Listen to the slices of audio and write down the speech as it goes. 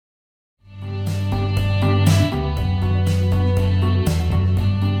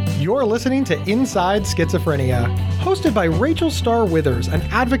You're listening to Inside Schizophrenia, hosted by Rachel Starr Withers, an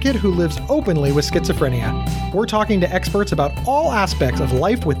advocate who lives openly with schizophrenia. We're talking to experts about all aspects of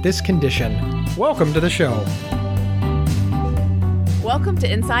life with this condition. Welcome to the show. Welcome to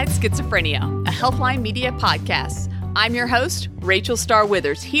Inside Schizophrenia, a Healthline Media podcast. I'm your host, Rachel Starr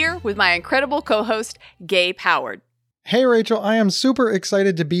Withers, here with my incredible co-host, Gabe Howard. Hey, Rachel, I am super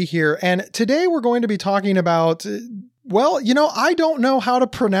excited to be here. And today we're going to be talking about, I don't know how to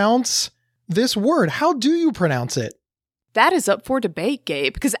pronounce this word. How do you pronounce it? That is up for debate,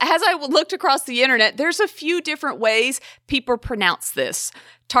 Gabe, because as I looked across the internet, there's a few different ways people pronounce this.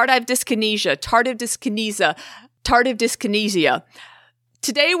 Tardive dyskinesia, tardive dyskinesia, tardive dyskinesia.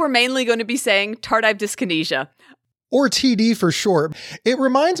 Today, we're mainly going to be saying tardive dyskinesia. Or TD for short. It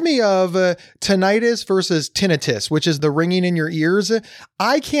reminds me of tinnitus versus tinnitus, which is the ringing in your ears.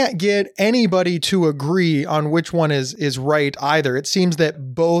 I can't get anybody to agree on which one is right either. It seems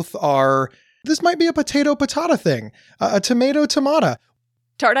that both are, this might be a potato-patata thing, a tomato-tomata.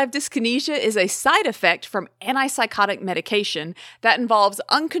 Tardive dyskinesia is a side effect from antipsychotic medication that involves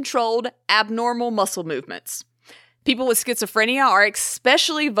uncontrolled, abnormal muscle movements. People with schizophrenia are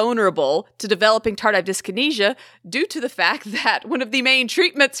especially vulnerable to developing tardive dyskinesia due to the fact that one of the main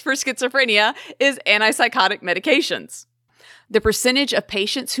treatments for schizophrenia is antipsychotic medications. The percentage of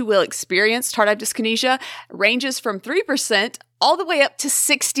patients who will experience tardive dyskinesia ranges from 3% all the way up to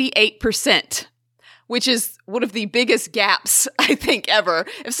 68%, which is one of the biggest gaps, I think, ever.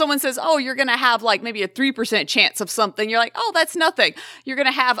 If someone says, oh, you're going to have like maybe a 3% chance of something, you're like, oh, that's nothing. You're going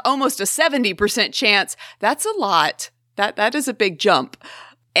to have almost a 70% chance. That's a lot. That is a big jump.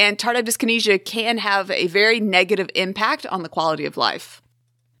 And tardive dyskinesia can have a very negative impact on the quality of life.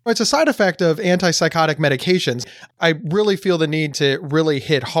 It's a side effect of antipsychotic medications. I really feel the need to really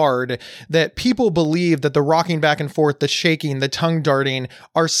hit hard that people believe that the rocking back and forth, the shaking, the tongue darting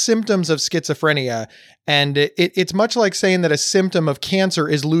are symptoms of schizophrenia. And it's much like saying that a symptom of cancer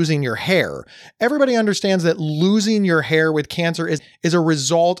is losing your hair. Everybody understands that losing your hair with cancer is a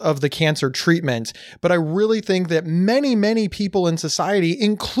result of the cancer treatment. But I really think that many people in society,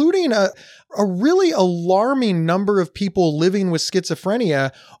 including a really alarming number of people living with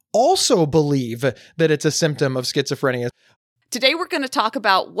schizophrenia, also believe that it's a symptom of schizophrenia. Today, we're going to talk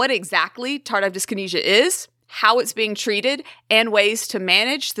about what exactly tardive dyskinesia is, how it's being treated, and ways to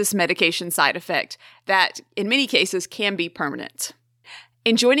manage this medication side effect that, in many cases, can be permanent.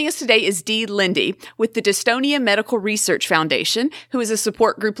 And joining us today is Dee Lindy with the Dystonia Medical Research Foundation, who is a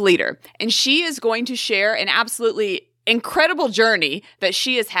support group leader. And she is going to share an absolutely incredible journey that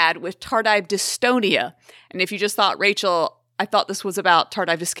she has had with tardive dystonia. And if you just thought, Rachel, I thought this was about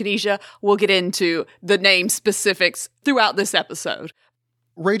tardive dyskinesia, we'll get into the name specifics throughout this episode.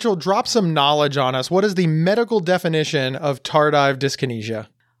 Rachel, drop some knowledge on us. What is the medical definition of tardive dyskinesia?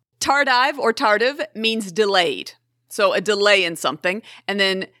 Tardive or tardive means delayed. So a delay in something. And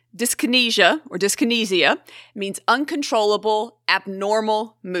then dyskinesia or dyskinesia means uncontrollable,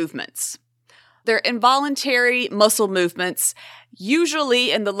 abnormal movements. They're involuntary muscle movements,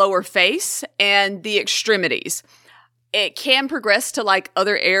 usually in the lower face and the extremities. It can progress to like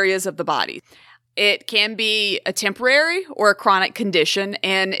other areas of the body. It can be a temporary or a chronic condition,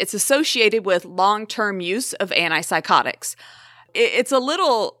 and it's associated with long-term use of antipsychotics. It's a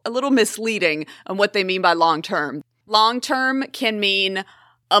little misleading on what they mean by long-term. Long-term can mean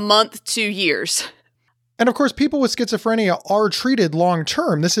a month to years. And of course, people with schizophrenia are treated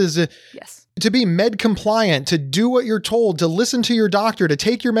long-term. This is yes. To be med compliant, to do what you're told, to listen to your doctor, to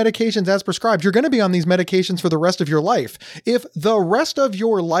take your medications as prescribed. You're going to be on these medications for the rest of your life. If the rest of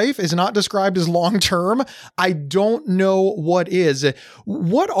your life is not described as long-term, I don't know what is.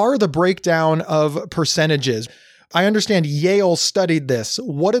 What are the breakdown of percentages? I understand Yale studied this.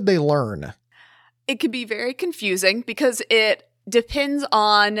 What did they learn? It can be very confusing because it depends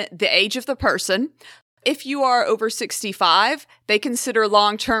on the age of the person. If you are over 65, they consider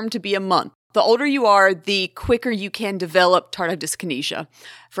long-term to be a month. The older you are, the quicker you can develop tardive dyskinesia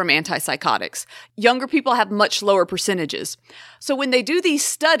from antipsychotics. Younger people have much lower percentages. So when they do these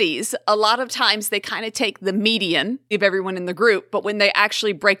studies, a lot of times they kind of take the median of everyone in the group, but when they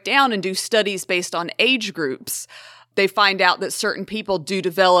actually break down and do studies based on age groups, they find out that certain people do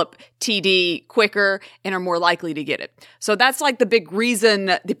develop TD quicker and are more likely to get it. So that's like the big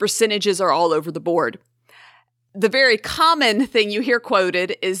reason the percentages are all over the board. The very common thing you hear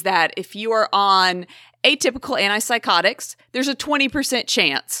quoted is that if you are on atypical antipsychotics, there's a 20%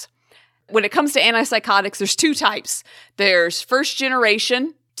 chance. When it comes to antipsychotics, there's two types. There's first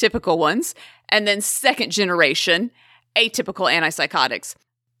generation, typical ones, and then second generation, atypical antipsychotics.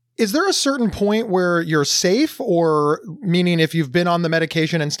 Is there a certain point where you're safe, or meaning if you've been on the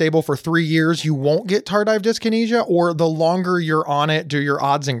medication and stable for 3 years, you won't get tardive dyskinesia, or the longer you're on it, do your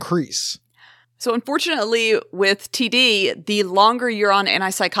odds increase? So unfortunately, with TD, the longer you're on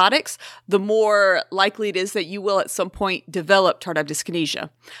antipsychotics, the more likely it is that you will at some point develop tardive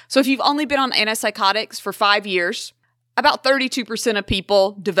dyskinesia. So if you've only been on antipsychotics for 5 years, about 32% of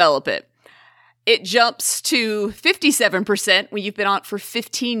people develop it. It jumps to 57% when you've been on it for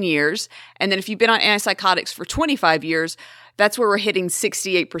 15 years. And then if you've been on antipsychotics for 25 years, that's where we're hitting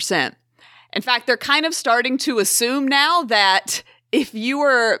 68%. In fact, they're kind of starting to assume now that if you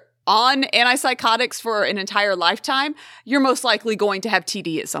were on antipsychotics for an entire lifetime, you're most likely going to have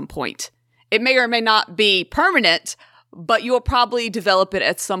TD at some point. It may or may not be permanent, but you'll probably develop it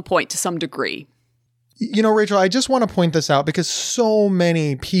at some point to some degree. You know, Rachel, I just want to point this out because so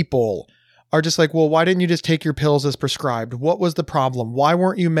many people are just like, well, why didn't you just take your pills as prescribed? What was the problem? Why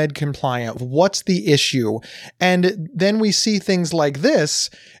weren't you med compliant? What's the issue? And then we see things like this,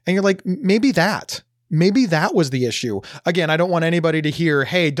 and you're like, maybe that was the issue. Again, I don't want anybody to hear,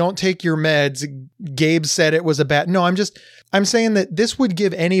 hey, don't take your meds. Gabe said it was a bad. No, I'm saying that this would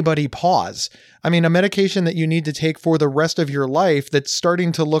give anybody pause. I mean, a medication that you need to take for the rest of your life that's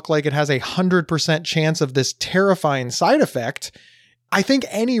starting to look like it has 100% chance of this terrifying side effect. I think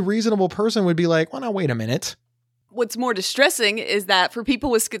any reasonable person would be like, well, now, wait a minute. What's more distressing is that for people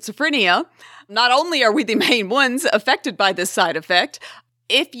with schizophrenia, not only are we the main ones affected by this side effect,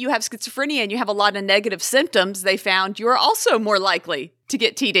 if you have schizophrenia and you have a lot of negative symptoms, they found you are also more likely to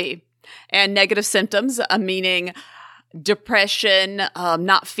get TD. And negative symptoms, meaning depression,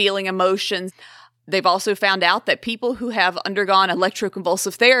 not feeling emotions. They've also found out that people who have undergone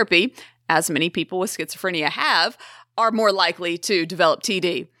electroconvulsive therapy, as many people with schizophrenia have, are more likely to develop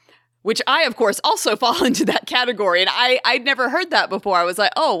TD, which I, of course, also fall into that category. And I'd never heard that before. I was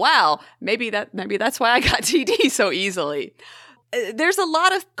like, oh, wow, maybe that's why I got TD so easily. There's a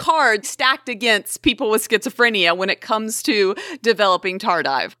lot of cards stacked against people with schizophrenia when it comes to developing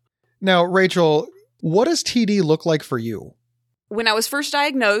tardive. Now, Rachel, what does TD look like for you? When I was first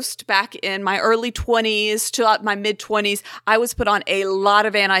diagnosed back in my early 20s to my mid 20s, I was put on a lot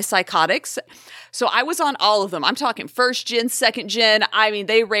of antipsychotics. So I was on all of them. I'm talking first gen, second gen. I mean,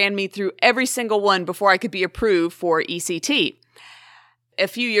 they ran me through every single one before I could be approved for ECT. A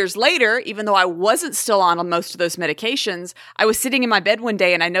few years later, even though I wasn't still on most of those medications, I was sitting in my bed one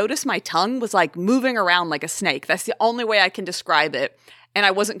day and I noticed my tongue was like moving around like a snake. That's the only way I can describe it. And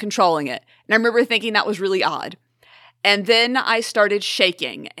I wasn't controlling it. And I remember thinking that was really odd. And then I started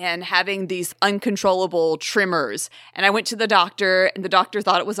shaking and having these uncontrollable tremors. And I went to the doctor, and the doctor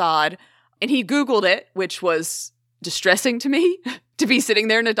thought it was odd. And he Googled it, which was distressing to me to be sitting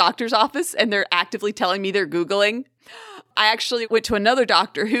there in a doctor's office and they're actively telling me they're Googling. I actually went to another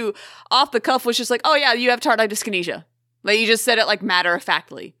doctor who, off the cuff, was just like, oh, yeah, you have tardive dyskinesia. Like, you just said it like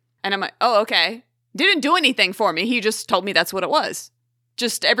matter-of-factly. And I'm like, oh, okay. Didn't do anything for me. He just told me that's what it was.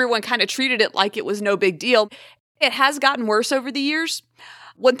 Just everyone kind of treated it like it was no big deal. It has gotten worse over the years.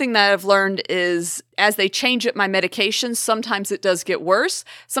 One thing that I've learned is as they change up my medications, sometimes it does get worse.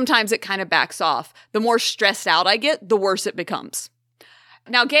 Sometimes it kind of backs off. The more stressed out I get, the worse it becomes.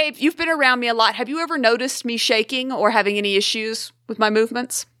 Now, Gabe, you've been around me a lot. Have you ever noticed me shaking or having any issues with my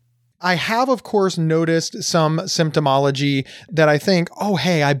movements? I have, of course, noticed some symptomology that I think, oh,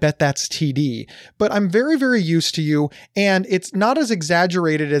 hey, I bet that's TD. But I'm very, very used to you, and it's not as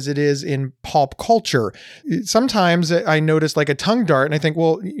exaggerated as it is in pop culture. Sometimes I notice like a tongue dart, and I think,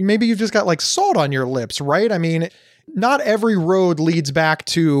 well, maybe you've just got like salt on your lips, right? I mean, not every road leads back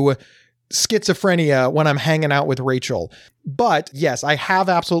to schizophrenia when I'm hanging out with Rachel. But yes, I have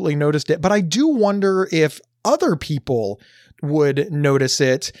absolutely noticed it. But I do wonder if other people would notice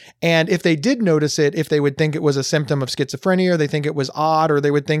it. And if they did notice it, if they would think it was a symptom of schizophrenia, or they think it was odd, or they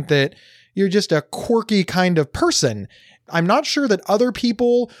would think that you're just a quirky kind of person. I'm not sure that other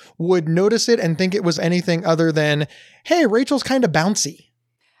people would notice it and think it was anything other than, hey, Rachel's kind of bouncy.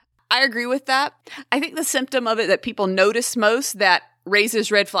 I agree with that. I think the symptom of it that people notice most that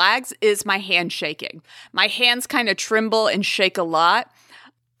raises red flags is my hand shaking. My hands kind of tremble and shake a lot.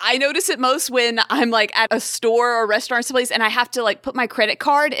 I notice it most when I'm like at a store or restaurant someplace and I have to like put my credit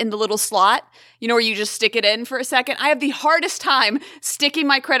card in the little slot, you know, where you just stick it in for a second. I have the hardest time sticking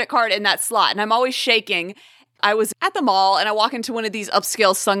my credit card in that slot and I'm always shaking. I was at the mall and I walk into one of these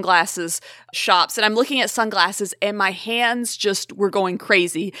upscale sunglasses shops and I'm looking at sunglasses and my hands just were going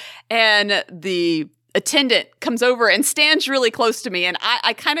crazy. And the attendant comes over and stands really close to me. And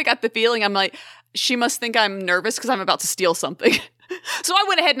I kind of got the feeling, I'm like, she must think I'm nervous because I'm about to steal something. So I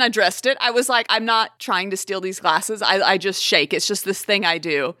went ahead and addressed it. I was like, I'm not trying to steal these glasses. I just shake. It's just this thing I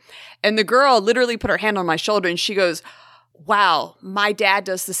do. And the girl literally put her hand on my shoulder and she goes, wow, my dad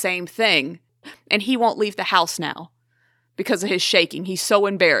does the same thing. And he won't leave the house now because of his shaking. He's so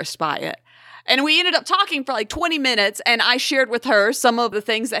embarrassed by it. And we ended up talking for like 20 minutes and I shared with her some of the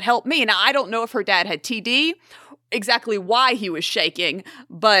things that helped me. Now, I don't know if her dad had TD, exactly why he was shaking,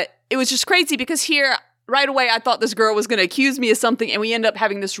 but it was just crazy because here, right away, I thought this girl was going to accuse me of something, and we ended up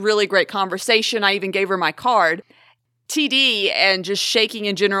having this really great conversation. I even gave her my card. TD and just shaking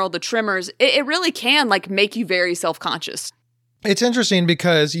in general, the tremors, it really can like make you very self-conscious. It's interesting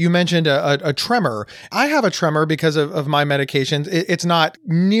because you mentioned a tremor. I have a tremor because of my medications. It's not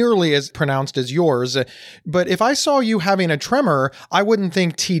nearly as pronounced as yours, but if I saw you having a tremor, I wouldn't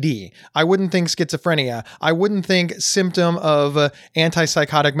think TD. I wouldn't think schizophrenia. I wouldn't think symptom of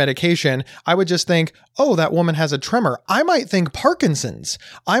antipsychotic medication. I would just think, oh, that woman has a tremor. I might think Parkinson's.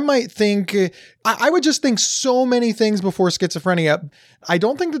 I might think, I would just think so many things before schizophrenia. I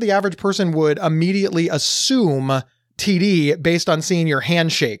don't think that the average person would immediately assume TD based on seeing your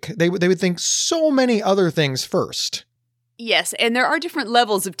handshake. They would think so many other things first. Yes, and there are different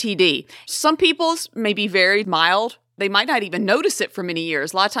levels of TD. Some people's may be very mild. They might not even notice it for many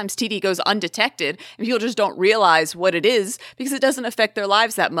years. A lot of times TD goes undetected and people just don't realize what it is because it doesn't affect their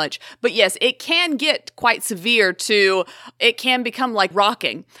lives that much. But yes, it can get quite severe it can become like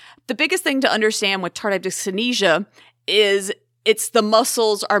rocking. The biggest thing to understand with tardive dyskinesia is it's the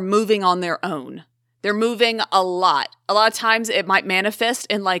muscles are moving on their own. They're moving a lot. A lot of times it might manifest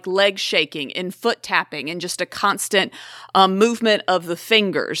in like leg shaking, in foot tapping, and just a constant movement of the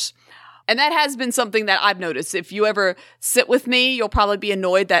fingers. And that has been something that I've noticed. If you ever sit with me, you'll probably be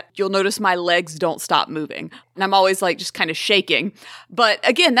annoyed that you'll notice my legs don't stop moving. And I'm always like just kind of shaking. But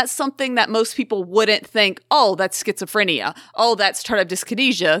again, that's something that most people wouldn't think, oh, that's schizophrenia. Oh, that's tardive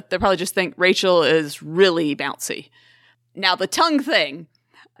dyskinesia. They probably just think Rachel is really bouncy. Now, the tongue thing.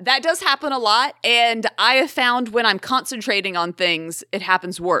 That does happen a lot, and I have found when I'm concentrating on things, it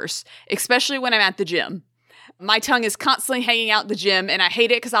happens worse, especially when I'm at the gym. My tongue is constantly hanging out the gym, and I hate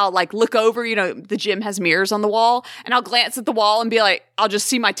it because I'll like look over, the gym has mirrors on the wall, and I'll glance at the wall and be like, I'll just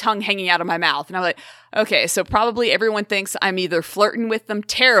see my tongue hanging out of my mouth. And I'm like, okay, so probably everyone thinks I'm either flirting with them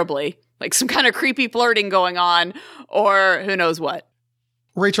terribly, like some kind of creepy flirting going on, or who knows what.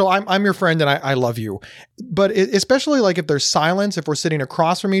 Rachel, I'm your friend and I love you. But especially like if there's silence, if we're sitting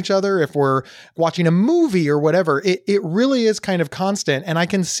across from each other, if we're watching a movie or whatever, it really is kind of constant. And I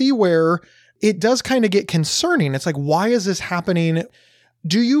can see where it does kind of get concerning. It's like, why is this happening?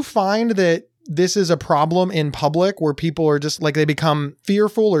 Do you find that this is a problem in public where people are just like they become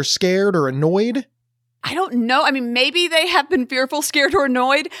fearful or scared or annoyed? I don't know. I mean, maybe they have been fearful, scared, or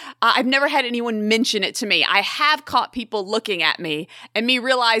annoyed. I've never had anyone mention it to me. I have caught people looking at me and me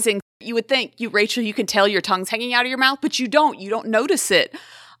realizing you would think, Rachel, you can tell your tongue's hanging out of your mouth, but you don't. You don't notice it.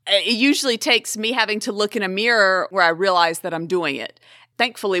 It usually takes me having to look in a mirror where I realize that I'm doing it.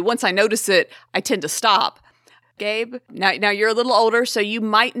 Thankfully, once I notice it, I tend to stop. Gabe, now you're a little older, so you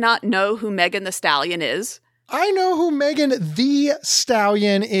might not know who Megan Thee Stallion is. I know who Megan Thee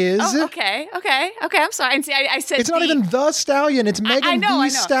Stallion is. Oh, okay. I'm sorry. And see, I said it's not even The Stallion. It's Megan Thee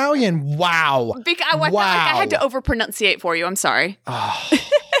Stallion. Wow. I felt like I had to overpronunciate for you. I'm sorry. Oh.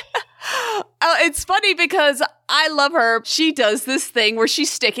 It's funny because I love her. She does this thing where she's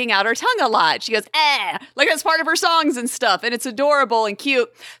sticking out her tongue a lot. She goes, like that's part of her songs and stuff. And it's adorable and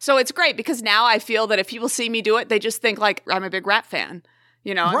cute. So it's great because now I feel that if people see me do it, they just think like I'm a big rap fan.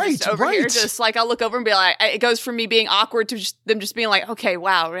 I'm just over here, just like I'll look over and be like, it goes from me being awkward to them just being like, okay,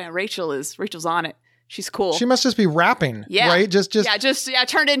 wow, Rachel's on it. She's cool. She must just be rapping, right? Just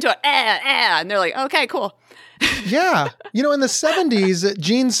turned into an and they're like, okay, cool. Yeah. In the 70s,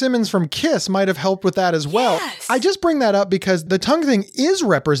 Gene Simmons from Kiss might have helped with that as well. Yes. I just bring that up because the tongue thing is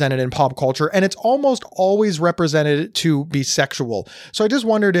represented in pop culture and it's almost always represented to be sexual. So I just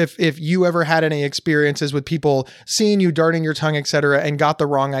wondered if you ever had any experiences with people seeing you darting your tongue, etc., and got the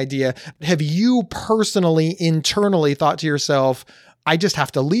wrong idea. Have you personally, internally thought to yourself, I just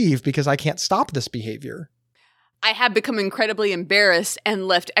have to leave because I can't stop this behavior? I have become incredibly embarrassed and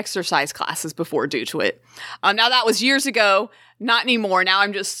left exercise classes before due to it. Now that was years ago, not anymore. Now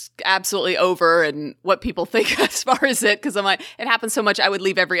I'm just absolutely over and what people think as far as it, because I'm like, it happens so much I would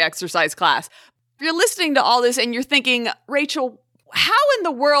leave every exercise class. If you're listening to all this and you're thinking, Rachel, how in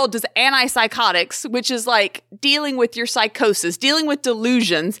the world does antipsychotics, which is like dealing with your psychosis, dealing with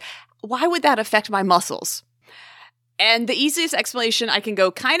delusions, why would that affect my muscles? And the easiest explanation I can go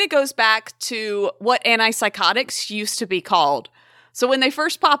kind of goes back to what antipsychotics used to be called. So when they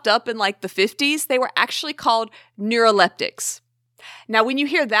first popped up in like the 50s, they were actually called neuroleptics. Now, when you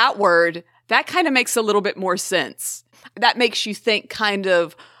hear that word, that kind of makes a little bit more sense. That makes you think kind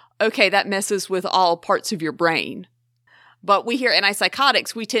of, okay, that messes with all parts of your brain. But we hear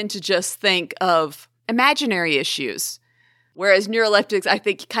antipsychotics, we tend to just think of imaginary issues. Whereas neuroleptics, I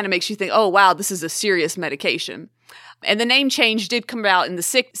think, kind of makes you think, oh, wow, this is a serious medication. And the name change did come about in the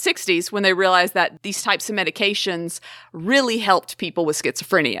 60s when they realized that these types of medications really helped people with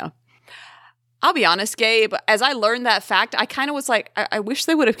schizophrenia. I'll be honest, Gabe, as I learned that fact, I kind of was like, I wish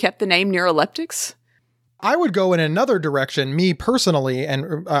they would have kept the name neuroleptics. I would go in another direction, me personally,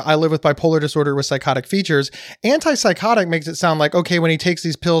 and I live with bipolar disorder with psychotic features. Antipsychotic makes it sound like, okay, when he takes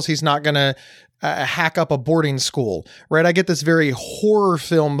these pills, he's not going to hack up a boarding school, right? I get this very horror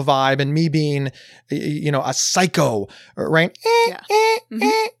film vibe and me being, a psycho, right? Yeah.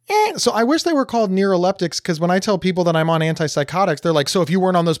 So I wish they were called neuroleptics, because when I tell people that I'm on antipsychotics, they're like, so if you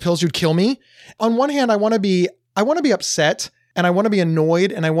weren't on those pills, you'd kill me? On one hand, I want to be upset, and I want to be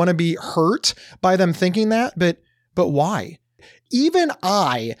annoyed, and I want to be hurt by them thinking that, but why? Even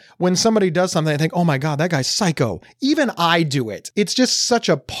I, when somebody does something, I think, oh my God, that guy's psycho. Even I do it. It's just such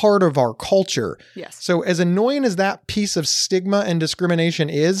a part of our culture. Yes. So as annoying as that piece of stigma and discrimination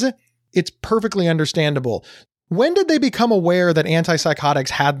is, it's perfectly understandable. When did they become aware that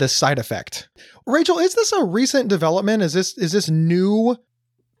antipsychotics had this side effect? Rachel, is this a recent development? Is this new?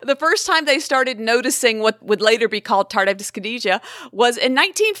 The first time they started noticing what would later be called tardive dyskinesia was in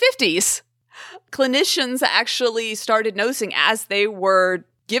 1950s. Clinicians actually started noticing as they were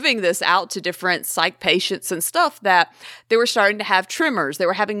giving this out to different psych patients and stuff that they were starting to have tremors. They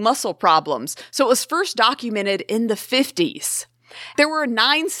were having muscle problems. So it was first documented in the 50s. There were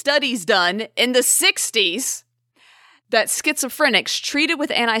 9 studies done in the 60s that schizophrenics treated with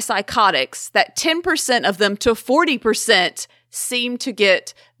antipsychotics, that 10% of them to 40% seemed to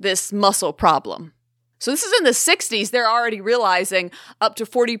get this muscle problem. So this is in the 60s. They're already realizing up to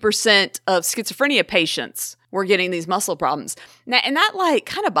 40% of schizophrenia patients were getting these muscle problems. Now, and that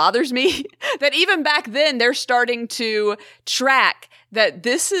kind of bothers me that even back then they're starting to track that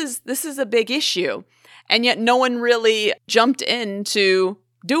this is a big issue. And yet no one really jumped in to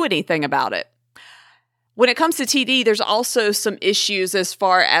do anything about it. When it comes to TD, there's also some issues as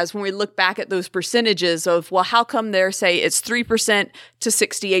far as when we look back at those percentages of, well, how come they're, say, it's 3% to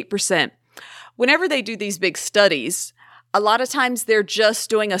 68%? Whenever they do these big studies, a lot of times they're just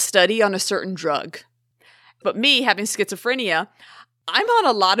doing a study on a certain drug. But me, having schizophrenia, I'm on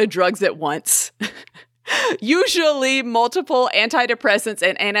a lot of drugs at once. Usually multiple antidepressants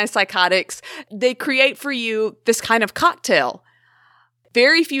and antipsychotics. They create for you this kind of cocktail.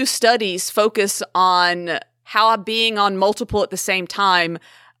 Very few studies focus on how being on multiple at the same time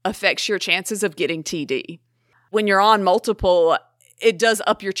affects your chances of getting TD. When you're on multiple, it does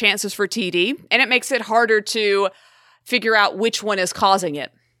up your chances for TD, and it makes it harder to figure out which one is causing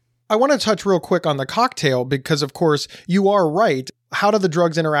it. I want to touch real quick on the cocktail because, of course, you are right. How do the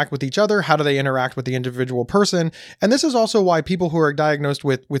drugs interact with each other? How do they interact with the individual person? And this is also why people who are diagnosed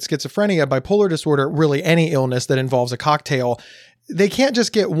with schizophrenia, bipolar disorder, really any illness that involves a cocktail, they can't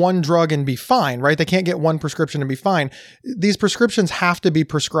just get one drug and be fine, right? They can't get one prescription and be fine. These prescriptions have to be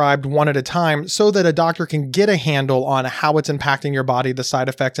prescribed one at a time so that a doctor can get a handle on how it's impacting your body, the side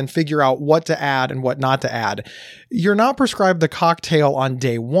effects, and figure out what to add and what not to add. You're not prescribed the cocktail on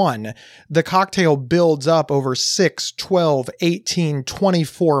day one. The cocktail builds up over 6, 12, 18,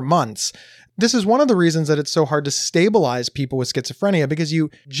 24 months. This is one of the reasons that it's so hard to stabilize people with schizophrenia, because you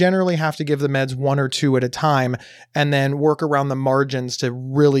generally have to give the meds 1 or 2 at a time and then work around the margins to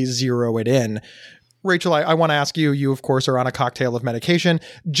really zero it in. Rachel, I want to ask you of course are on a cocktail of medication.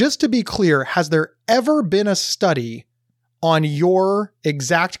 Just to be clear, has there ever been a study on your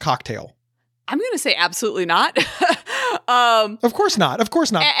exact cocktail? I'm going to say absolutely not. Of course not. Of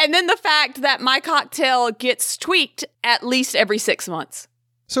course not. And then the fact that my cocktail gets tweaked at least every 6 months.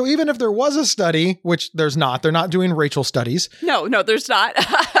 So even if there was a study, which there's not, they're not doing Rachel studies. No, there's not.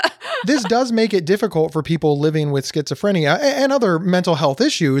 This does make it difficult for people living with schizophrenia and other mental health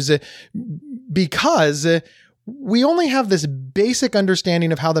issues because we only have this basic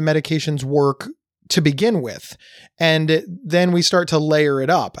understanding of how the medications work to begin with. And then we start to layer it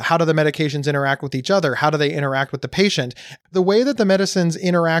up. How do the medications interact with each other? How do they interact with the patient? The way that the medicines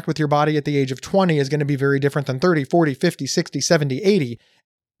interact with your body at the age of 20 is going to be very different than 30, 40, 50, 60, 70, 80.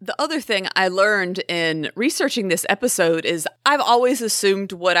 The other thing I learned in researching this episode is I've always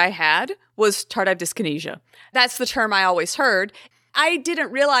assumed what I had was tardive dyskinesia. That's the term I always heard. I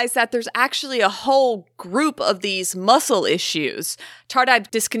didn't realize that there's actually a whole group of these muscle issues. Tardive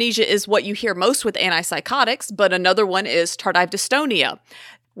dyskinesia is what you hear most with antipsychotics, but another one is tardive dystonia,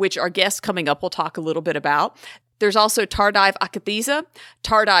 which our guest coming up will talk a little bit about. There's also tardive akathisia,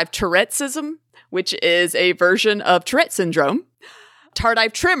 tardive Touretteism, which is a version of Tourette syndrome,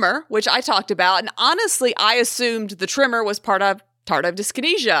 tardive tremor, which I talked about. And honestly, I assumed the tremor was part of tardive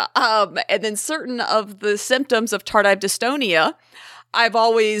dyskinesia. And then certain of the symptoms of tardive dystonia, I've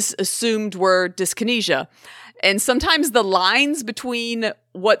always assumed were dyskinesia. And sometimes the lines between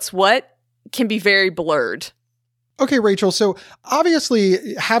what's what can be very blurred. Okay, Rachel. So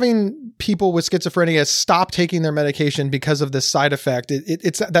obviously having people with schizophrenia stop taking their medication because of this side effect,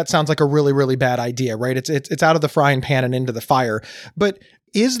 that sounds like a really, really bad idea, right? It's out of the frying pan and into the fire. But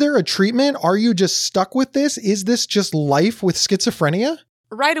is there a treatment? Are you just stuck with this? Is this just life with schizophrenia?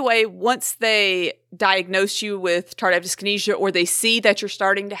 Right away, once they diagnose you with tardive dyskinesia or they see that you're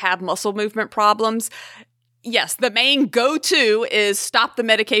starting to have muscle movement problems, yes, the main go-to is stop the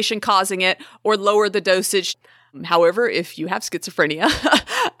medication causing it or lower the dosage. However, if you have schizophrenia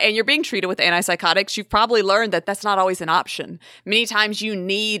and you're being treated with antipsychotics, you've probably learned that that's not always an option. Many times you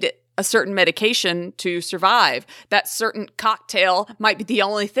need a certain medication to survive. That certain cocktail might be the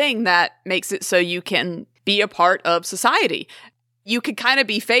only thing that makes it so you can be a part of society. You could kind of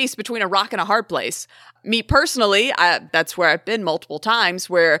be faced between a rock and a hard place. Me personally, that's where I've been multiple times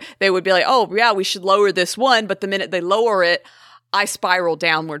where they would be like, oh, yeah, we should lower this one. But the minute they lower it, I spiral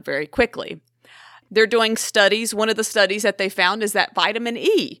downward very quickly. They're doing studies. One of the studies that they found is that vitamin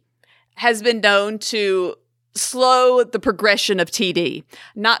E has been known to slow the progression of TD.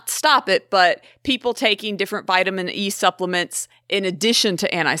 Not stop it, but people taking different vitamin E supplements in addition to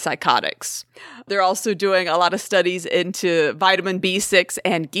antipsychotics. They're also doing a lot of studies into vitamin B6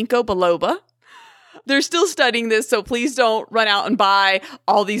 and ginkgo biloba. They're still studying this, so please don't run out and buy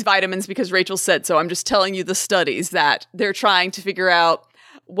all these vitamins because Rachel said so. I'm just telling you the studies that they're trying to figure out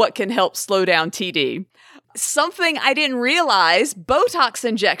what can help slow down TD. Something I didn't realize, Botox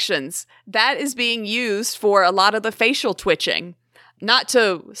injections, that is being used for a lot of the facial twitching. Not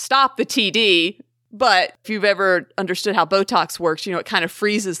to stop the TD, but if you've ever understood how Botox works, it kind of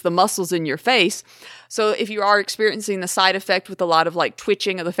freezes the muscles in your face. So if you are experiencing the side effect with a lot of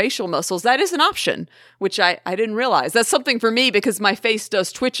twitching of the facial muscles, that is an option, which I didn't realize. That's something for me because my face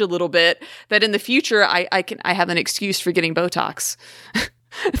does twitch a little bit, that in the future I have an excuse for getting Botox.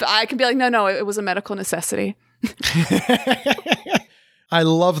 I can be like, no, it was a medical necessity. I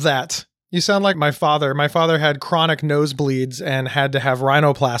love that. You sound like my father. My father had chronic nosebleeds and had to have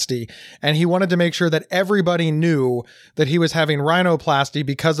rhinoplasty. And he wanted to make sure that everybody knew that he was having rhinoplasty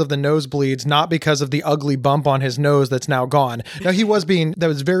because of the nosebleeds, not because of the ugly bump on his nose that's now gone. Now, that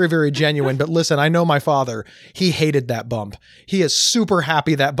was very, very genuine. But listen, I know my father. He hated that bump. He is super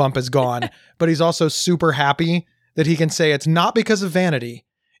happy that bump is gone. But he's also super happy that he can say it's not because of vanity.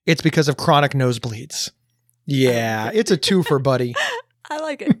 It's because of chronic nosebleeds. Yeah, it's a twofer, buddy. I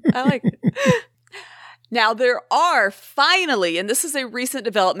like it. Now, there are finally, and this is a recent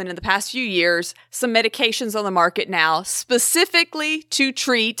development in the past few years, some medications on the market now specifically to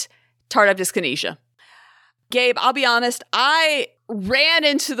treat tardive dyskinesia. Gabe, I'll be honest, I ran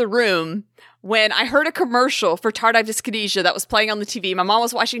into the room when I heard a commercial for tardive dyskinesia that was playing on the TV. My mom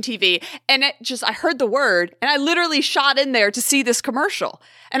was watching TV, and I heard the word, and I literally shot in there to see this commercial.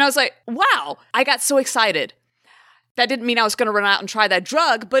 And I was like, wow, I got so excited. That didn't mean I was going to run out and try that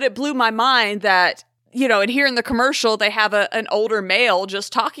drug, but it blew my mind that, and here in the commercial, they have an older male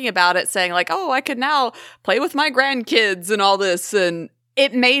just talking about it, saying oh, I could now play with my grandkids and all this. And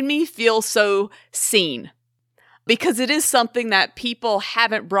it made me feel so seen. Because it is something that people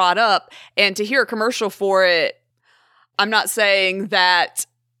haven't brought up. And to hear a commercial for it, I'm not saying that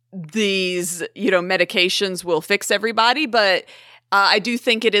these, medications will fix everybody, but I do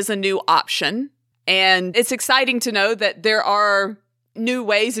think it is a new option. And it's exciting to know that there are new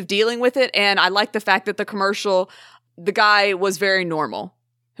ways of dealing with it. And I like the fact that the guy was very normal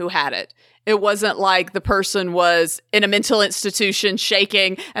who had it. It wasn't like the person was in a mental institution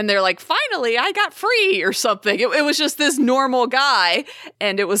shaking and they're like, finally, I got free or something. It was just this normal guy,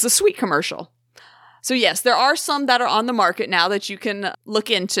 and it was a sweet commercial. So yes, there are some that are on the market now that you can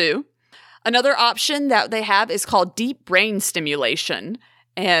look into. Another option that they have is called deep brain stimulation.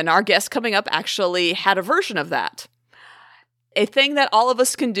 And our guest coming up actually had a version of that. A thing that all of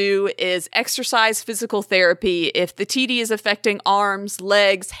us can do is exercise physical therapy. If the TD is affecting arms,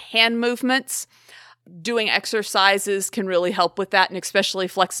 legs, hand movements, doing exercises can really help with that, and especially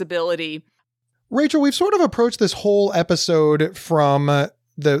flexibility. Rachel, we've sort of approached this whole episode from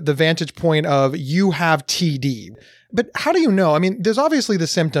the vantage point of you have TD. But how do you know? I mean, there's obviously the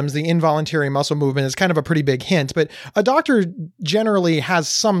symptoms, the involuntary muscle movement is kind of a pretty big hint, but a doctor generally has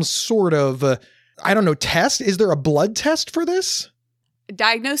some sort of, test. Is there a blood test for this?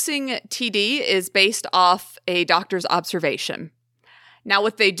 Diagnosing TD is based off a doctor's observation. Now,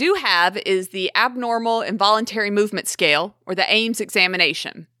 what they do have is the Abnormal Involuntary Movement Scale, or the AIMS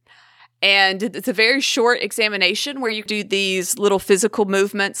examination. And it's a very short examination where you do these little physical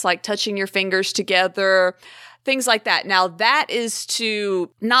movements like touching your fingers together, things like that. Now, that is to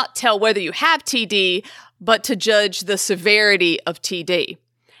not tell whether you have TD, but to judge the severity of TD.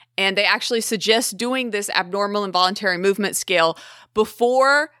 And they actually suggest doing this abnormal involuntary movement scale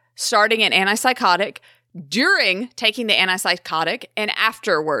before starting an antipsychotic, during taking the antipsychotic, and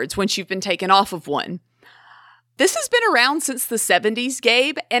afterwards once you've been taken off of one. This has been around since the 70s,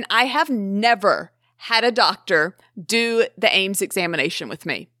 Gabe, and I have never had a doctor do the AIMS examination with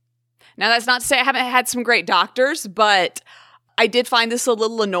me. Now, that's not to say I haven't had some great doctors, but I did find this a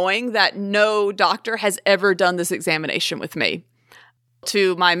little annoying that no doctor has ever done this examination with me.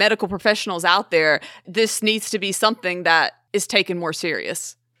 To my medical professionals out there, this needs to be something that is taken more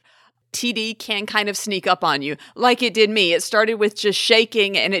serious. TD can kind of sneak up on you, like it did me. It started with just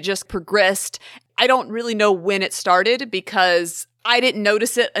shaking and it just progressed. I don't really know when it started because I didn't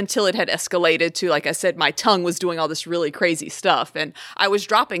notice it until it had escalated to, like I said, my tongue was doing all this really crazy stuff and I was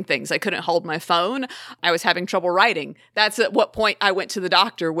dropping things. I couldn't hold my phone. I was having trouble writing. That's at what point I went to the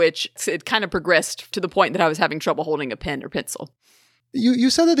doctor, which it kind of progressed to the point that I was having trouble holding a pen or pencil. You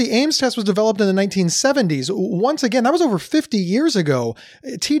said that the AIMS test was developed in the 1970s. Once again, that was over 50 years ago.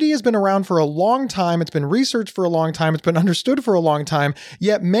 TD has been around for a long time. It's been researched for a long time. It's been understood for a long time.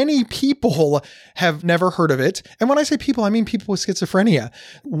 Yet many people have never heard of it. And when I say people, I mean people with schizophrenia.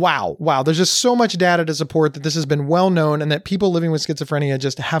 Wow. There's just so much data to support that this has been well known and that people living with schizophrenia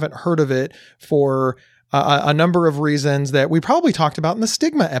just haven't heard of it for a number of reasons that we probably talked about in the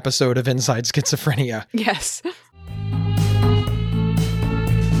stigma episode of Inside Schizophrenia. Yes.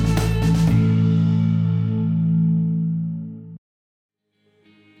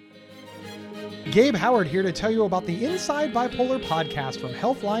 Gabe Howard here to tell you about the Inside Bipolar podcast from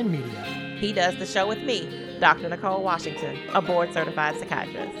Healthline Media. He does the show with me, Dr. Nicole Washington, a board-certified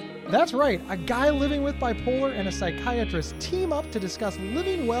psychiatrist. That's right. A guy living with bipolar and a psychiatrist team up to discuss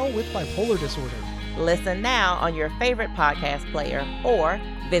living well with bipolar disorder. Listen now on your favorite podcast player or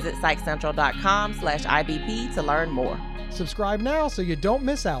visit psychcentral.com/IBP to learn more. Subscribe now so you don't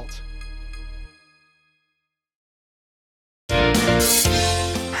miss out.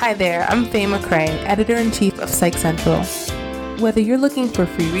 Hi there, I'm Faye McCrae, Editor-in-Chief of Psych Central. Whether you're looking for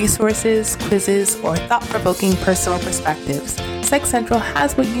free resources, quizzes, or thought-provoking personal perspectives, Psych Central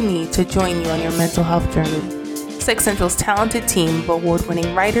has what you need to join you on your mental health journey. Psych Central's talented team of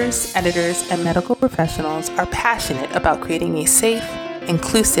award-winning writers, editors, and medical professionals are passionate about creating a safe,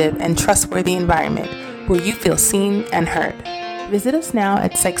 inclusive, and trustworthy environment where you feel seen and heard. Visit us now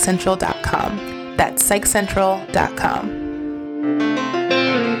at psychcentral.com. That's psychcentral.com.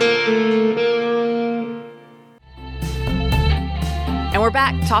 And we're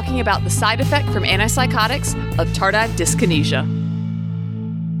back talking about the side effect from antipsychotics of tardive dyskinesia.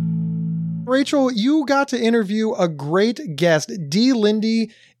 Rachel, you got to interview a great guest. Dee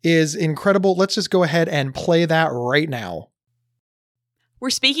Lindy is incredible. Let's just go ahead and play that right now. We're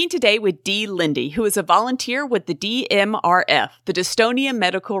speaking today with Dee Lindy, who is a volunteer with the DMRF, the Dystonia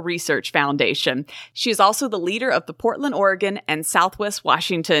Medical Research Foundation. She is also the leader of the Portland, Oregon, and Southwest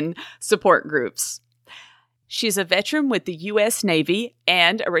Washington support groups. She is a veteran with the U.S. Navy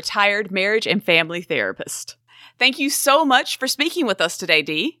and a retired marriage and family therapist. Thank you so much for speaking with us today,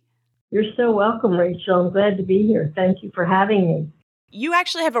 Dee. You're so welcome, Rachel. I'm glad to be here. Thank you for having me. You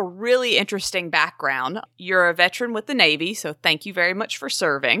actually have a really interesting background. You're a veteran with the Navy, so thank you very much for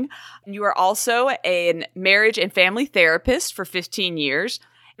serving. You are also a marriage and family therapist for 15 years.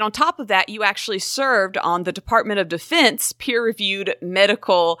 And on top of that, you actually served on the Department of Defense peer-reviewed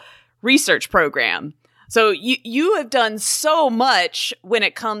medical research program. So you have done so much when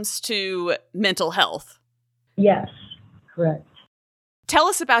it comes to mental health. Yes, correct. Tell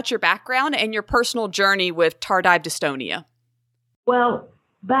us about your background and your personal journey with tardive dystonia. Well,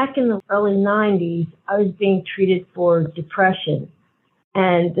 back in the early 90s, I was being treated for depression.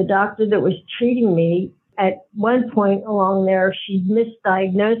 And the doctor that was treating me, at one point along there, she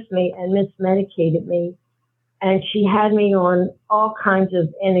misdiagnosed me and mismedicated me. And she had me on all kinds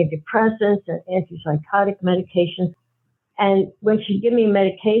of antidepressants and antipsychotic medications. And when she'd give me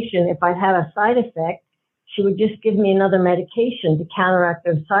medication, if I'd have a side effect, she would just give me another medication to counteract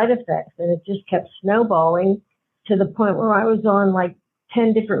those side effects. And it just kept snowballing to the point where I was on like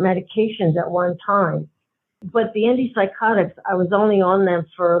 10 different medications at one time. But the antipsychotics, I was only on them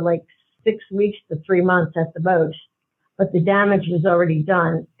for like 6 weeks to 3 months at the most. But the damage was already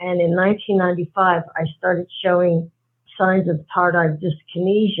done. And in 1995, I started showing signs of tardive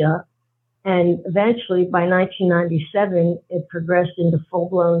dyskinesia. And eventually, by 1997, it progressed into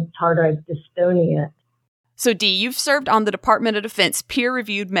full-blown tardive dystonia. So, Dee, you've served on the Department of Defense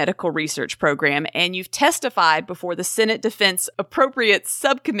peer-reviewed medical research program, and you've testified before the Senate Defense Appropriates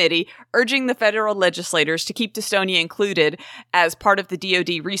Subcommittee, urging the federal legislators to keep dystonia included as part of the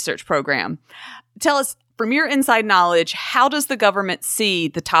DoD research program. Tell us, from your inside knowledge, how does the government see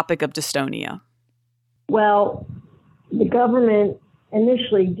the topic of dystonia? Well, the government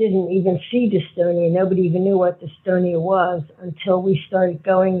initially didn't even see dystonia. Nobody even knew what dystonia was until we started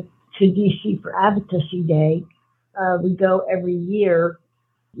going to D.C. for Advocacy Day. We go every year.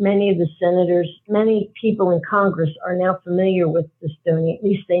 Many of the senators, many people in Congress are now familiar with dystonia. At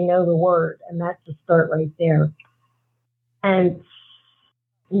least they know the word, and that's a start right there. And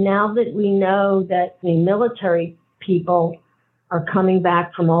now that we know that the military people are coming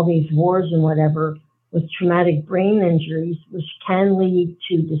back from all these wars and whatever with traumatic brain injuries, which can lead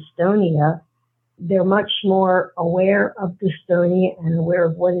to dystonia, they're much more aware of dystonia and aware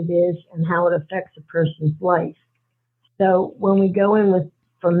of what it is and how it affects a person's life. So when we go in with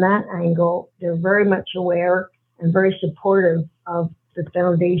from that angle, they're very much aware and very supportive of the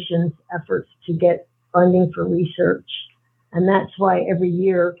foundation's efforts to get funding for research. And that's why every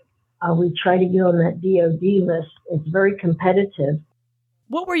year we try to get on that DoD list. It's very competitive.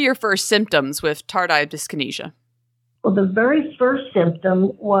 What were your first symptoms with tardive dyskinesia? Well, the very first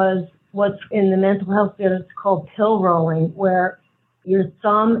symptom was what's in the mental health field, it's called pill rolling, where your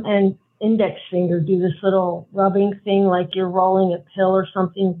thumb and index finger do this little rubbing thing like you're rolling a pill or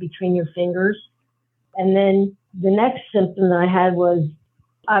something between your fingers. And then the next symptom that I had was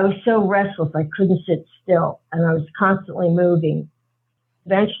I was so restless I couldn't sit still, and I was constantly moving.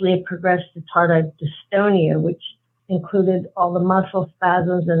 Eventually it progressed to tardive dystonia, which included all the muscle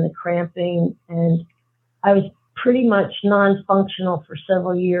spasms and the cramping, and I was pretty much non-functional for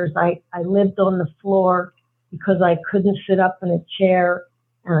several years. I lived on the floor because I couldn't sit up in a chair,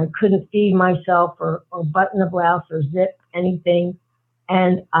 and I couldn't feed myself or button a blouse or zip anything.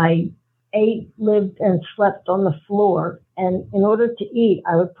 And I ate, lived, and slept on the floor. And in order to eat,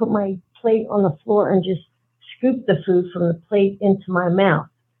 I would put my plate on the floor and just scoop the food from the plate into my mouth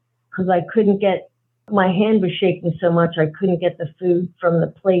because I couldn't get, my hand was shaking so much I couldn't get the food from the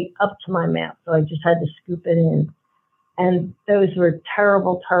plate up to my mouth. So I just had to scoop it in. And those were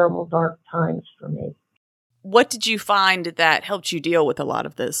terrible, terrible dark times for me. What did you find that helped you deal with a lot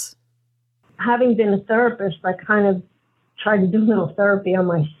of this? Having been a therapist, I kind of tried to do a little therapy on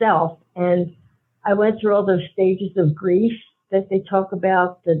myself. And I went through all those stages of grief that they talk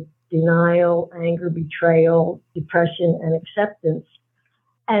about, the denial, anger, betrayal, depression, and acceptance.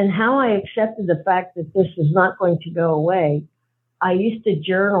 And how I accepted the fact that this was not going to go away. I used to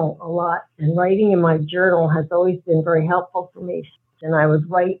journal a lot, and writing in my journal has always been very helpful for me. And I would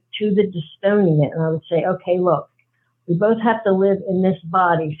write to the dystonia, and I would say, okay, look, we both have to live in this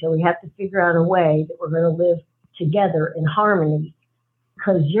body, so we have to figure out a way that we're going to live together in harmony,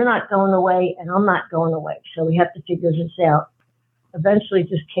 because you're not going away and I'm not going away. So we have to figure this out. Eventually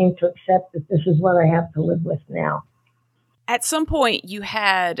just came to accept that this is what I have to live with now. At some point, you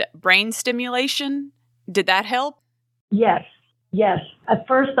had brain stimulation. Did that help? Yes. At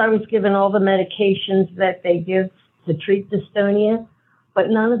first, I was given all the medications that they give to treat dystonia, but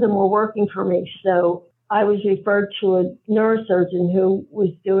none of them were working for me. So I was referred to a neurosurgeon who was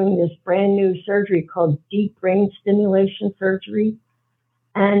doing this brand new surgery called deep brain stimulation surgery.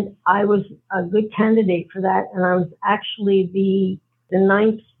 And I was a good candidate for that. And I was actually the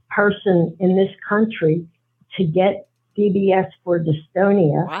 9th person in this country to get DBS for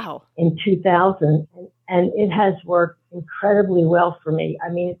dystonia. Wow. In 2000. And it has worked incredibly well for me. I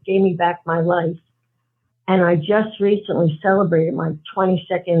mean, it gave me back my life. And I just recently celebrated my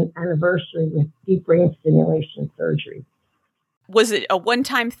 22nd anniversary with deep brain stimulation surgery. Was it a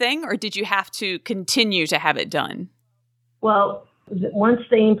one-time thing, or did you have to continue to have it done? Well, once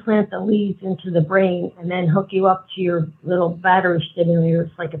they implant the leads into the brain and then hook you up to your little battery stimulator,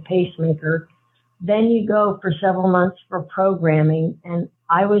 it's like a pacemaker, then you go for several months for programming. And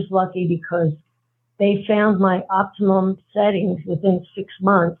I was lucky because they found my optimum settings within 6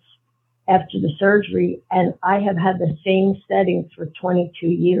 months after the surgery, and I have had the same settings for 22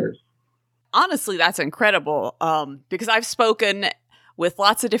 years. Honestly, that's incredible, because I've spoken with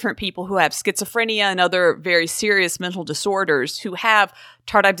lots of different people who have schizophrenia and other very serious mental disorders who have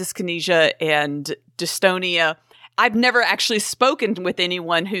tardive dyskinesia and dystonia, I've never actually spoken with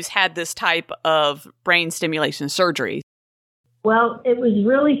anyone who's had this type of brain stimulation surgery. Well, it was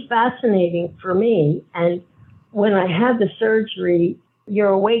really fascinating for me. And when I had the surgery, you're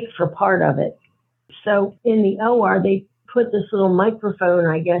awake for part of it. So in the OR, they put this little microphone,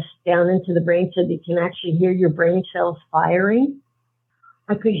 I guess, down into the brain so that you can actually hear your brain cells firing.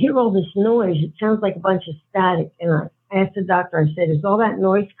 I could hear all this noise. It sounds like a bunch of static. And I asked the doctor, I said, is all that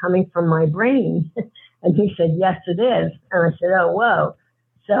noise coming from my brain? And he said, yes, it is. And I said, oh, whoa.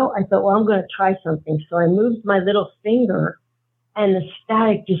 So I thought, well, I'm going to try something. So I moved my little finger and the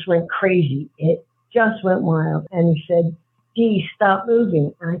static just went crazy. It just went wild. And he said, gee, stop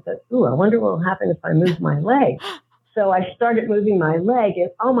moving. And I thought, ooh, I wonder what will happen if I move my leg. So I started moving my leg and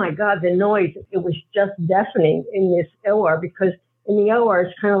oh my God, the noise, it was just deafening in this OR because in the OR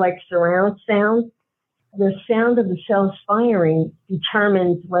it's kind of like surround sound. The sound of the cells firing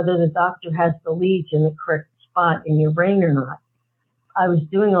determines whether the doctor has the leads in the correct spot in your brain or not. I was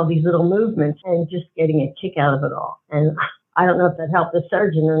doing all these little movements and just getting a kick out of it all. And I don't know if that helped the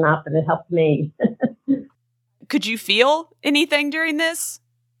surgeon or not, but it helped me. Could you feel anything during this?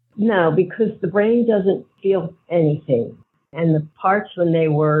 No, because the brain doesn't feel anything. And the parts when they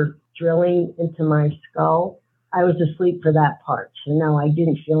were drilling into my skull, I was asleep for that part. So no, I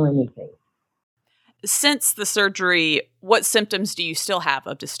didn't feel anything. Since the surgery, what symptoms do you still have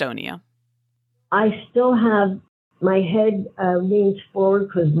of dystonia? I still have, my head leans forward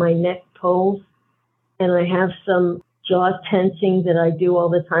because my neck pulls, and I have some jaw tensing that I do all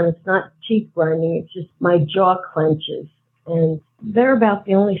the time. It's not teeth grinding, it's just my jaw clenches. And they're about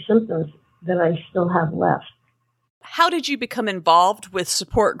the only symptoms that I still have left. How did you become involved with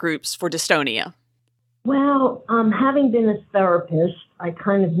support groups for dystonia? Well, having been a therapist, I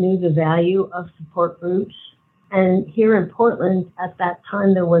kind of knew the value of support groups. And here in Portland, at that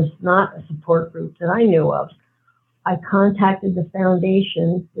time, there was not a support group that I knew of. I contacted the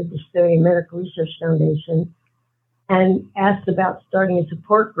foundation, the Dystonia Medical Research Foundation, and asked about starting a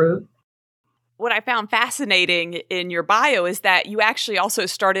support group. What I found fascinating in your bio is that you actually also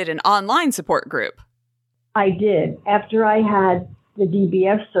started an online support group. I did. After I had the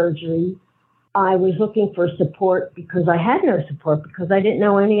DBS surgery, I was looking for support because I had no support because I didn't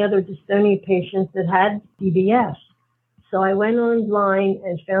know any other dystonia patients that had DBS. So I went online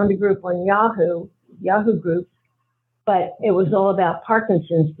and found a group on Yahoo Groups, but it was all about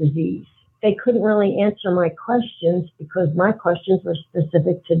Parkinson's disease. They couldn't really answer my questions because my questions were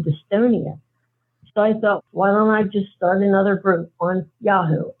specific to dystonia. So I thought, why don't I just start another group on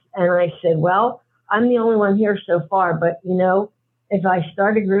Yahoo? And I said, well, I'm the only one here so far, but if I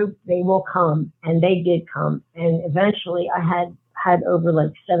start a group, they will come. And they did come. And eventually I had over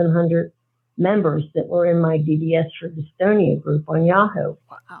like 700 members that were in my DBS for Dystonia group on Yahoo.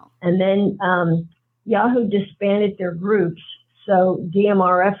 Wow. And then Yahoo disbanded their groups. So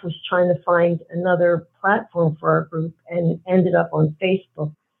DMRF was trying to find another platform for our group and ended up on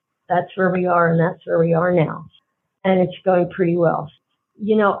Facebook. That's where we are, and that's where we are now. And it's going pretty well.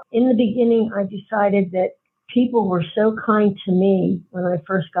 In the beginning, I decided that people were so kind to me when I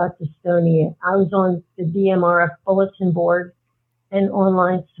first got dystonia. I was on the DMRF bulletin board and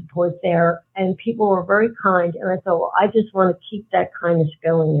online support there, and people were very kind. And I thought, well, I just want to keep that kindness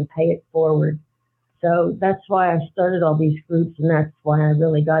going and pay it forward. So that's why I started all these groups, and that's why I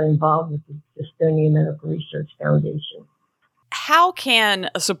really got involved with the Dystonia Medical Research Foundation. How can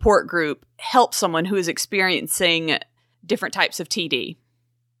a support group help someone who is experiencing different types of TD?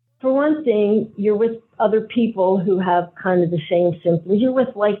 For one thing, you're with other people who have kind of the same symptoms. You're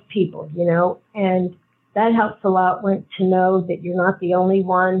with like people, and that helps a lot to know that you're not the only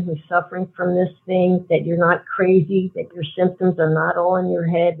one who's suffering from this thing, that you're not crazy, that your symptoms are not all in your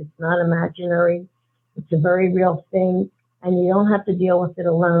head. It's not imaginary. It's a very real thing, and you don't have to deal with it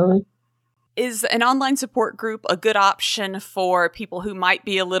alone. Is an online support group a good option for people who might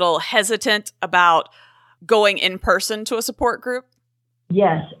be a little hesitant about going in person to a support group?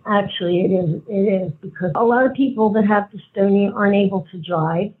 Yes, actually it is. It is because a lot of people that have dystonia aren't able to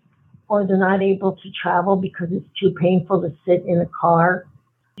drive, or they're not able to travel because it's too painful to sit in a car.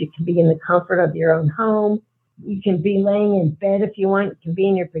 You can be in the comfort of your own home. You can be laying in bed if you want. You can be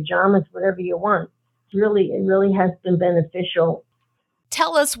in your pajamas, whatever you want. It really has been beneficial.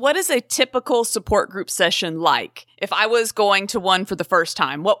 Tell us, what is a typical support group session like? If I was going to one for the first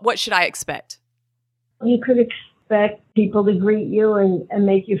time, what should I expect? You could expect people to greet you and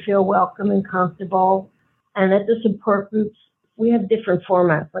make you feel welcome and comfortable. And at the support groups, we have different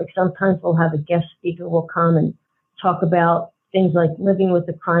formats. Like sometimes we'll have a guest speaker will come and talk about things like living with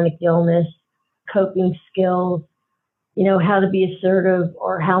a chronic illness, coping skills, how to be assertive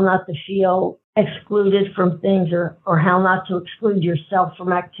or how not to feel excluded from things, or how not to exclude yourself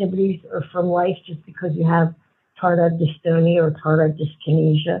from activities or from life just because you have tardive dystonia or tardive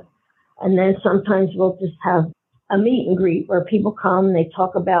dyskinesia. And then sometimes we'll just have a meet and greet where people come and they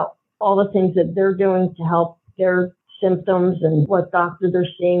talk about all the things that they're doing to help their symptoms and what doctor they're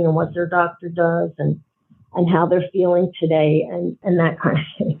seeing and what their doctor does and how they're feeling today and that kind of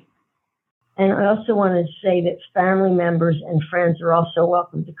thing. And I also want to say that family members and friends are also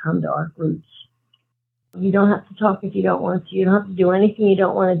welcome to come to our groups. You don't have to talk if you don't want to. You don't have to do anything you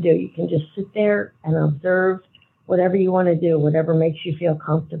don't want to do. You can just sit there and observe whatever you want to do, whatever makes you feel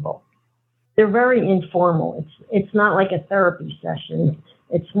comfortable. They're very informal. It's not like a therapy session.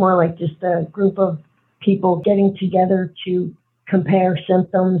 It's more like just a group of people getting together to compare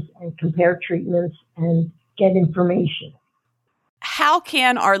symptoms and compare treatments and get information. How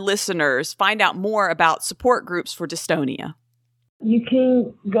can our listeners find out more about support groups for dystonia? You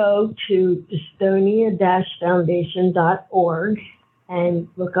can go to dystonia-foundation.org and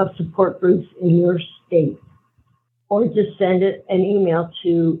look up support groups in your state. Or just send an email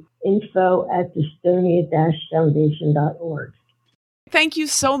to info@dystonia-foundation.org. Thank you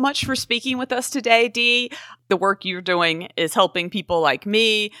so much for speaking with us today, Dee. The work you're doing is helping people like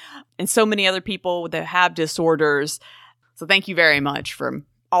me and so many other people that have disorders. So thank you very much from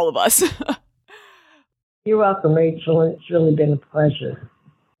all of us. You're welcome, Rachel. It's really been a pleasure.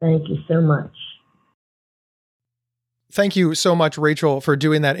 Thank you so much. Thank you so much, Rachel, for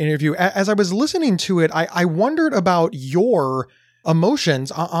doing that interview. As I was listening to it, I wondered about your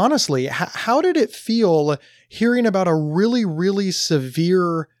emotions. Honestly, how did it feel hearing about a really, really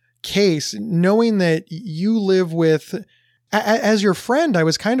severe case, knowing that you live with, as your friend, I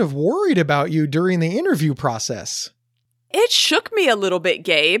was kind of worried about you during the interview process. It shook me a little bit,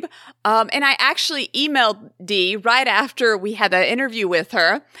 Gabe. And I actually emailed Dee right after we had that interview with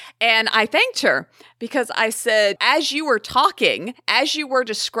her. And I thanked her because I said, as you were talking, as you were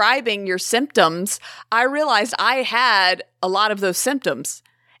describing your symptoms, I realized I had a lot of those symptoms.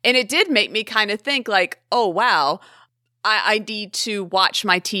 And it did make me kind of think like, oh, wow, I need to watch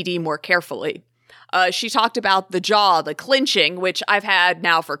my TD more carefully. She talked about the jaw, the clenching, which I've had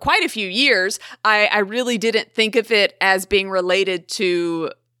now for quite a few years. I really didn't think of it as being related to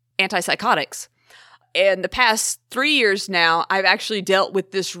antipsychotics. In the past 3 years now, I've actually dealt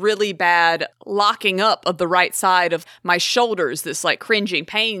with this really bad locking up of the right side of my shoulders, this like cringing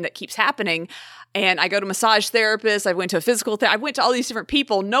pain that keeps happening. And I go to massage therapists. I went to a physical therapist. I went to all these different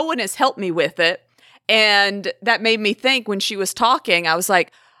people. No one has helped me with it. And that made me think when she was talking, I was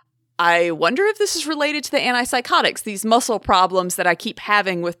like, I wonder if this is related to the antipsychotics, these muscle problems that I keep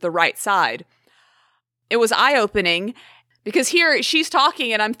having with the right side. It was eye-opening because here she's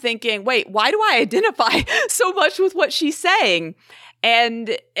talking and I'm thinking, wait, why do I identify so much with what she's saying?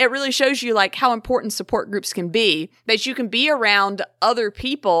 And it really shows you like how important support groups can be, that you can be around other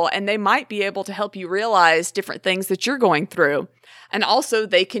people and they might be able to help you realize different things that you're going through. And also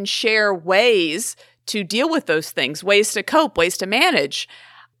they can share ways to deal with those things, ways to cope, ways to manage.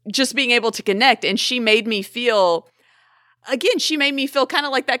 Just being able to connect. And she made me feel kind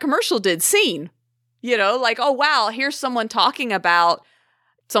of like that commercial did, seen, like, oh, wow, here's someone talking about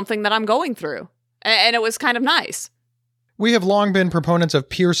something that I'm going through. And it was kind of nice. We have long been proponents of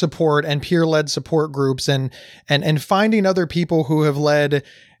peer support and peer-led support groups and finding other people who have led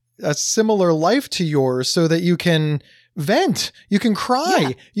a similar life to yours so that you can vent, you can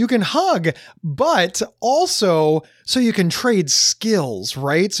cry, you can hug, but also so you can trade skills,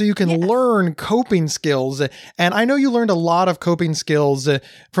 right? So you can learn coping skills. And I know you learned a lot of coping skills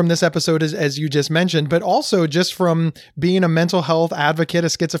from this episode, as you just mentioned, but also just from being a mental health advocate, a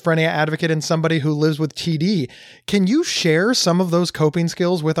schizophrenia advocate, and somebody who lives with TD. Can you share some of those coping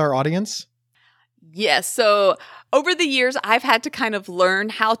skills with our audience? Yes. So over the years, I've had to kind of learn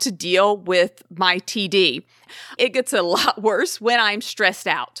how to deal with my TD. It gets a lot worse when I'm stressed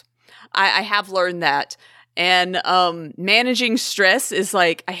out. I have learned that. And managing stress is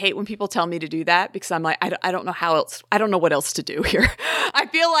like, I hate when people tell me to do that because I'm like, I don't know how else, I don't know what else to do here. I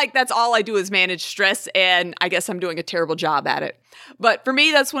feel like that's all I do is manage stress, and I guess I'm doing a terrible job at it. But for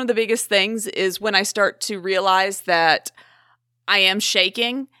me, that's one of the biggest things is when I start to realize that I am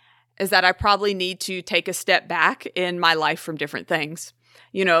shaking, is that I probably need to take a step back in my life from different things.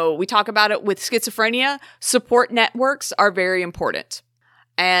 We talk about it with schizophrenia. Support networks are very important.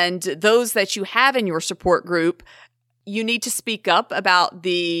 And those that you have in your support group, you need to speak up about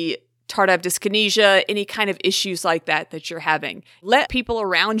the tardive dyskinesia, any kind of issues like that you're having. Let people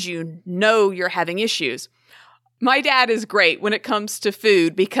around you know you're having issues. My dad is great when it comes to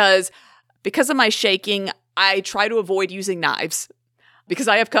food because of my shaking, I try to avoid using knives. because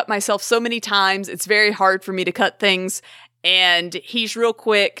I have cut myself so many times. It's very hard for me to cut things, and he's real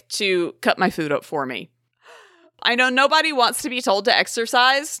quick to cut my food up for me. I know nobody wants to be told to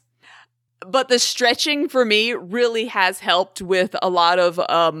exercise, but the stretching for me really has helped with a lot of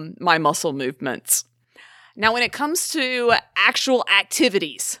my muscle movements. Now, when it comes to actual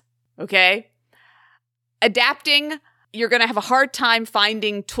activities, okay, adapting, you're going to have a hard time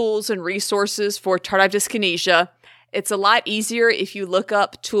finding tools and resources for tardive dyskinesia. It's a lot easier if you look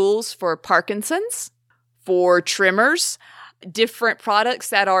up tools for Parkinson's, for tremors, different products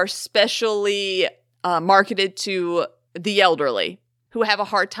that are specially marketed to the elderly who have a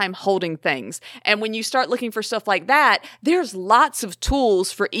hard time holding things. And when you start looking for stuff like that, there's lots of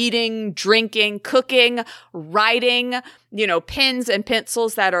tools for eating, drinking, cooking, writing, pens and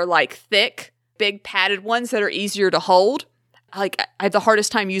pencils that are like thick, big padded ones that are easier to hold. Like, I have the hardest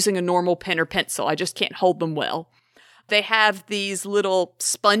time using a normal pen or pencil. I just can't hold them well. They have these little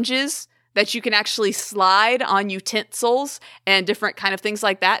sponges that you can actually slide on utensils and different kind of things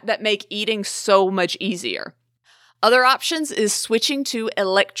like that make eating so much easier. Other options is switching to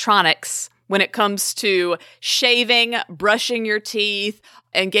electronics when it comes to shaving, brushing your teeth.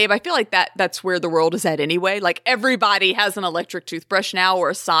 And Gabe, I feel like that's where the world is at anyway. Like, everybody has an electric toothbrush now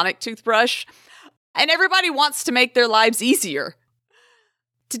or a sonic toothbrush, and everybody wants to make their lives easier.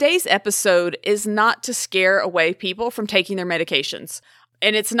 Today's episode is not to scare away people from taking their medications,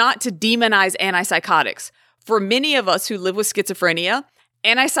 and it's not to demonize antipsychotics. For many of us who live with schizophrenia,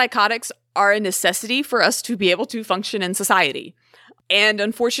 antipsychotics are a necessity for us to be able to function in society. And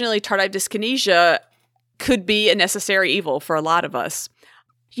unfortunately, tardive dyskinesia could be a necessary evil for a lot of us.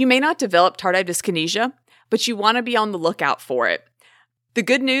 You may not develop tardive dyskinesia, but you want to be on the lookout for it. The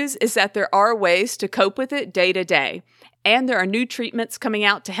good news is that there are ways to cope with it day to day, and there are new treatments coming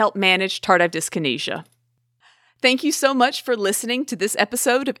out to help manage tardive dyskinesia. Thank you so much for listening to this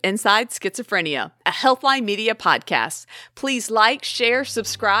episode of Inside Schizophrenia, a Healthline Media podcast. Please like, share,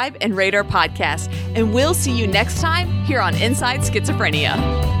 subscribe, and rate our podcast. And we'll see you next time here on Inside Schizophrenia.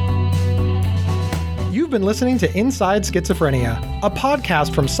 You've been listening to Inside Schizophrenia, a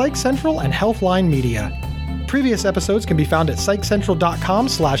podcast from Psych Central and Healthline Media. Previous episodes can be found at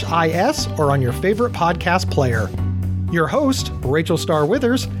psychcentral.com/is or on your favorite podcast player. Your host, Rachel Starr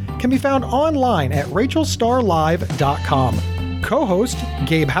Withers, can be found online at rachelstarlive.com. Co-host,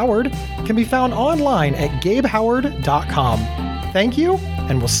 Gabe Howard, can be found online at gabehoward.com. Thank you,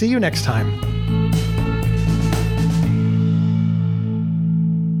 and we'll see you next time.